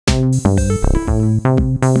Hello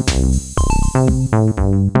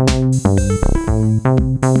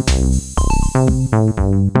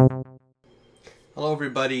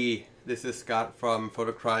everybody, this is Scott from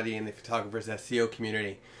Photocrati and the Photographer's SEO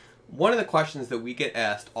community. One of the questions that we get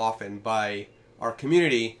asked often by our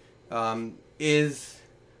community is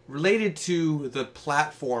related to the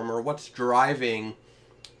platform or what's driving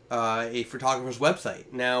a photographer's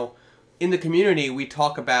website. Now, in the community we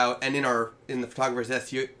talk about, and in the Photographer's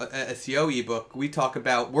SEO ebook, we talk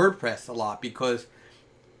about WordPress a lot because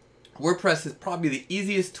WordPress is probably the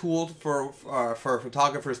easiest tool for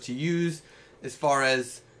photographers to use as far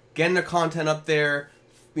as getting their content up there,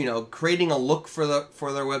 you know, creating a look for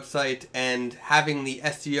their website, and having the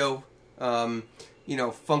SEO, you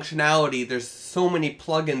know, functionality. There's so many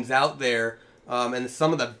plugins out there, and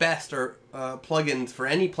some of the best plugins for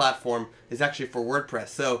any platform is actually for WordPress.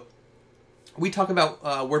 So we talk about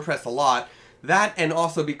WordPress a lot. That, and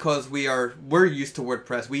also because we're used to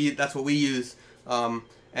WordPress. That's what we use,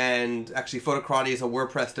 and actually Photocrati is a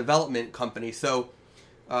WordPress development company. So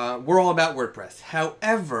we're all about WordPress.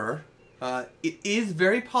 However, it is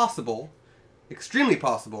very possible, extremely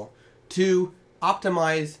possible, to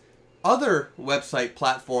optimize other website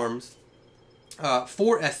platforms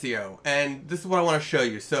for SEO. And this is what I want to show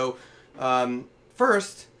you. So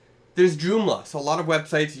first, there's Joomla. So a lot of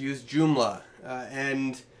websites use Joomla.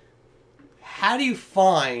 And how do you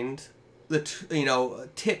find the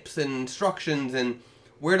tips and instructions and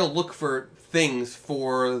where to look for things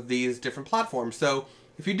for these different platforms? So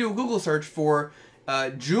if you do a Google search for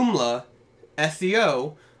Joomla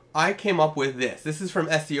SEO, I came up with this. This is from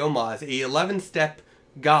SEO Moz, a 11-step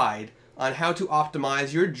guide on how to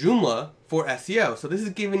optimize your Joomla for SEO. So this is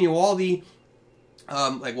giving you all the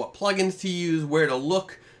like what plugins to use, where to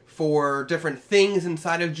look for different things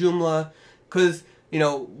inside of Joomla, because you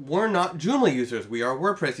know we're not Joomla users, we are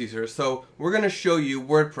WordPress users. So we're going to show you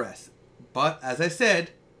WordPress. But as I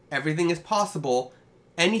said, everything is possible.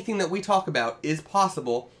 Anything that we talk about is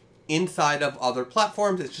possible inside of other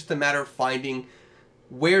platforms. It's just a matter of finding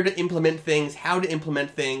where to implement things, how to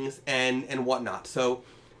implement things, and whatnot. So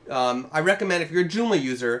I recommend, if you're a Joomla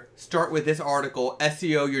user, start with this article,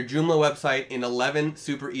 SEO Your Joomla Website in 11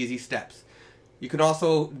 Super Easy Steps. You can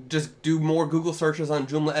also just do more Google searches on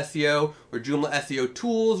Joomla SEO or Joomla SEO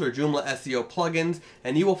tools or Joomla SEO plugins,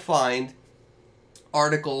 and you will find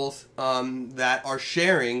articles that are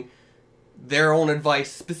sharing their own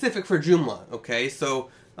advice specific for Joomla. Okay, so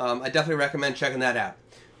I definitely recommend checking that out.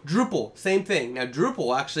 Drupal, same thing. Now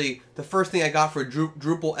Drupal, actually, the first thing I got for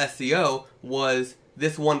Drupal SEO was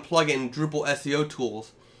this one plugin, Drupal SEO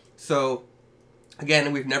Tools. So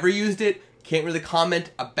again, we've never used it, can't really comment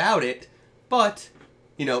about it, but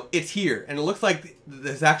you know, it's here, and it looks like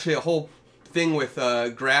there's actually a whole thing with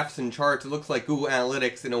graphs and charts. It looks like Google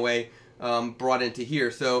Analytics in a way brought into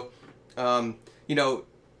here. So you know,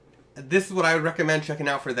 this is what I would recommend checking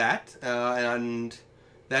out for that, and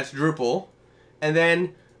that's Drupal. And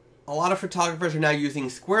then a lot of photographers are now using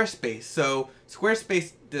Squarespace. So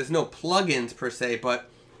Squarespace, there's no plugins per se, but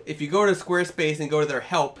if you go to Squarespace and go to their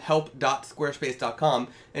help.squarespace.com,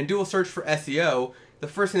 and do a search for SEO, the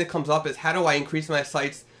first thing that comes up is, how do I increase my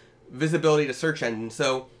site's visibility to search engines?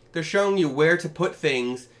 So they're showing you where to put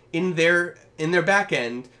things in their back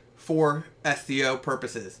end for SEO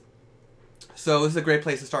purposes. So this is a great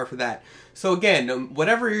place to start for that. So again,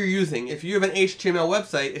 whatever you're using, if you have an HTML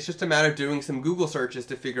website, it's just a matter of doing some Google searches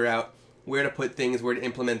to figure out where to put things, where to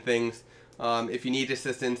implement things, if you need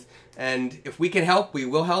assistance. And if we can help, we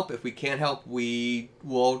will help. If we can't help, we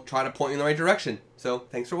will try to point you in the right direction. So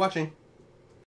thanks for watching.